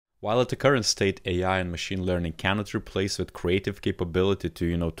While at the current state, AI and machine learning cannot replace the creative capability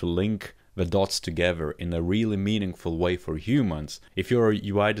to link the dots together in a really meaningful way for humans. If you're a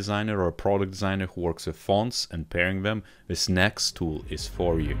UI designer or a product designer who works with fonts and pairing them, this next tool is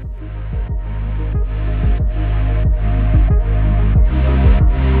for you.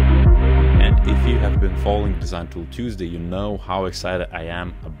 If you have been following Design Tool Tuesday, you know how excited I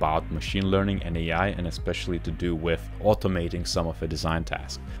am about machine learning and AI, and especially to do with automating some of the design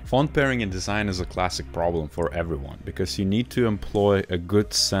tasks. Font pairing in design is a classic problem for everyone because you need to employ a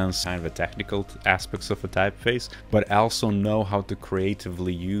good sense behind the technical aspects of a typeface, but also know how to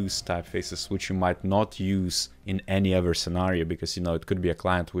creatively use typefaces which you might not use in any other scenario, because it could be a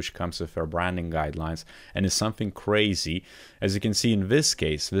client which comes with their branding guidelines and is something crazy. As you can see in this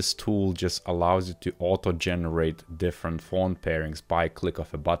case, this tool just allows you to auto-generate different font pairings by click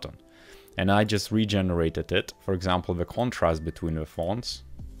of a button. And I just regenerated it. For example, the contrast between the fonts,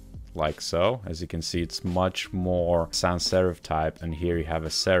 like so. As you can see, it's much more sans serif type, and here you have a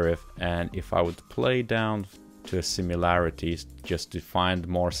serif. And if I would play down to a similarities just to find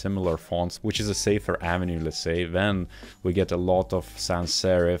more similar fonts, which is a safer avenue, let's say, then we get a lot of sans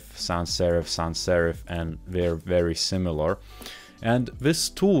serif, sans serif, sans serif, and they're very similar. And this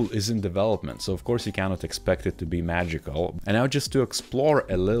tool is in development, so of course you cannot expect it to be magical. And now just to explore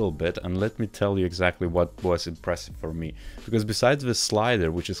a little bit, and let me tell you exactly what was impressive for me. Because besides this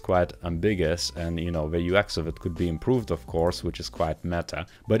slider, which is quite ambiguous, and the UX of it could be improved, of course, which is quite meta.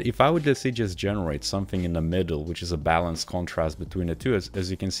 But if I would, let's say, just generate something in the middle, which is a balanced contrast between the two,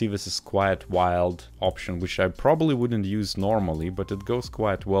 as you can see, this is quite wild option, which I probably wouldn't use normally, but it goes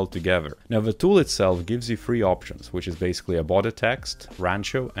quite well together. Now the tool itself gives you three options, which is basically a body text,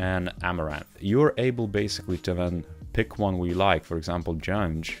 Rancho, and Amaranth. You're able basically to then pick one we like. For example,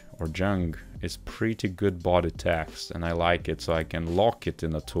 Junge or Jung is pretty good body text and I like it, so I can lock it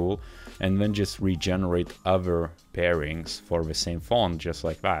in a tool and then just regenerate other pairings for the same font just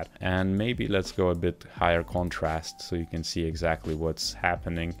like that. And maybe let's go a bit higher contrast so you can see exactly what's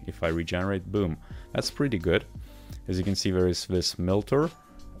happening. If I regenerate, boom, that's pretty good. As you can see, there is this Milter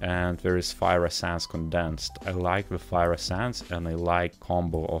and there is Fira Sans condensed. I like the Fira Sans and I like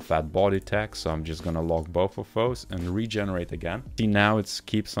combo of that body text, so I'm just gonna lock both of those and regenerate again. See, now it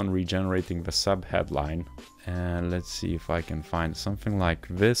keeps on regenerating the sub headline, and let's see if I can find something like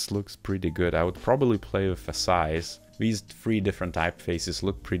this. Looks pretty good. I would probably play with the size. These three different typefaces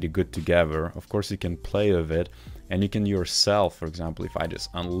look pretty good together. Of course you can play with it, and you can yourself, for example, if I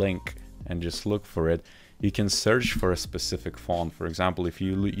just unlink and just look for it, you can search for a specific font. For example, if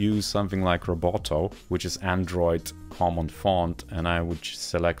you use something like Roboto, which is Android common font, and I would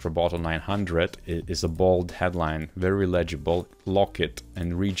select Roboto 900, it is a bold headline, very legible, lock it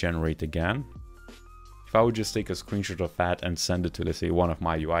and regenerate again. If I would just take a screenshot of that and send it to, let's say, one of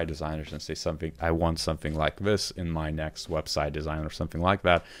my UI designers and say I want something like this in my next website design or something like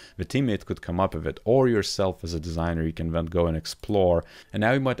that, the teammate could come up with it, or yourself as a designer, you can then go and explore. And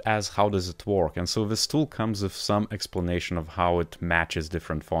now you might ask, how does it work? And so this tool comes with some explanation of how it matches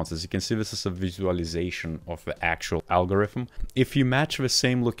different fonts. As you can see, this is a visualization of the actual algorithm. If you match the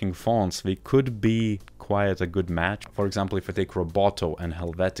same looking fonts, they could be quite a good match. For example, if I take Roboto and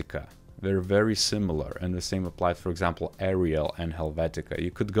Helvetica, they're very similar, and the same applies, for example, Arial and Helvetica. You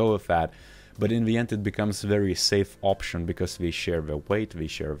could go with that, but in the end it becomes a very safe option because they share the weight, they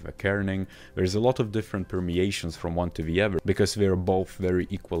share the kerning. There's a lot of different permeations from one to the other because they're both very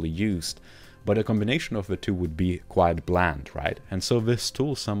equally used. But a combination of the two would be quite bland, right? And so this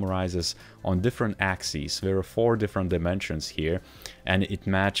tool summarizes on different axes. There are 4 different dimensions here, and it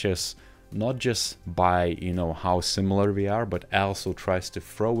matches not just by how similar we are, but also tries to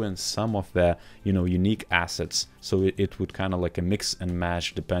throw in some of the unique assets, so it would kind of like a mix and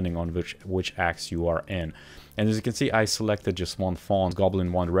match depending on which axe you are in. And as you can see, I selected just one font,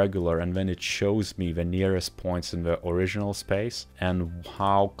 Goblin 1 regular, and then it shows me the nearest points in the original space and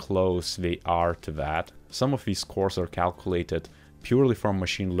how close they are to that. Some of these scores are calculated purely from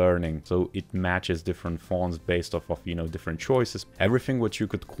machine learning, so it matches different fonts based off of different choices, everything what you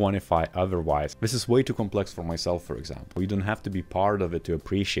could quantify otherwise. This is way too complex for myself, for example. You don't have to be part of it to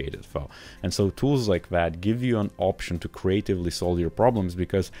appreciate it though. And so tools like that give you an option to creatively solve your problems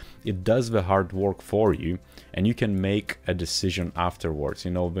because it does the hard work for you and you can make a decision afterwards.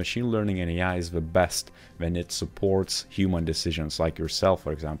 Machine learning and AI is the best when it supports human decisions, like yourself,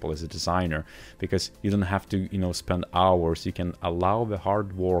 for example, as a designer, because you don't have to spend hours. You can allow the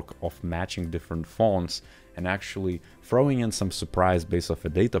hard work of matching different fonts and actually throwing in some surprise based off the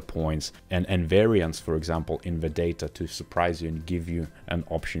data points and variance, for example, in the data to surprise you and give you an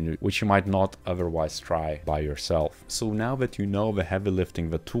option which you might not otherwise try by yourself. So now that you know the heavy lifting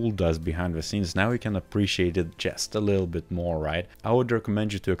the tool does behind the scenes, now you can appreciate it just a little bit more, right? I would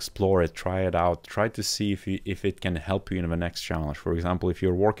recommend you to explore it, try it out, try to see if it can help you in the next challenge. For example, if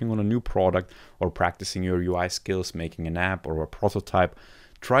you're working on a new product or practicing your UI skills, making an app or a prototype,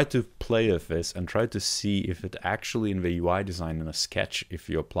 try to play with this and try to see if it actually in the UI design in a sketch, if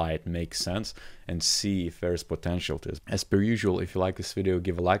you apply it, makes sense, and see if there's potential to it. As per usual, if you like this video,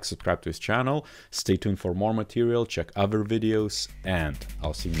 give a like, subscribe to his channel, stay tuned for more material, check other videos, and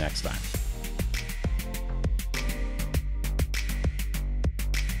I'll see you next time.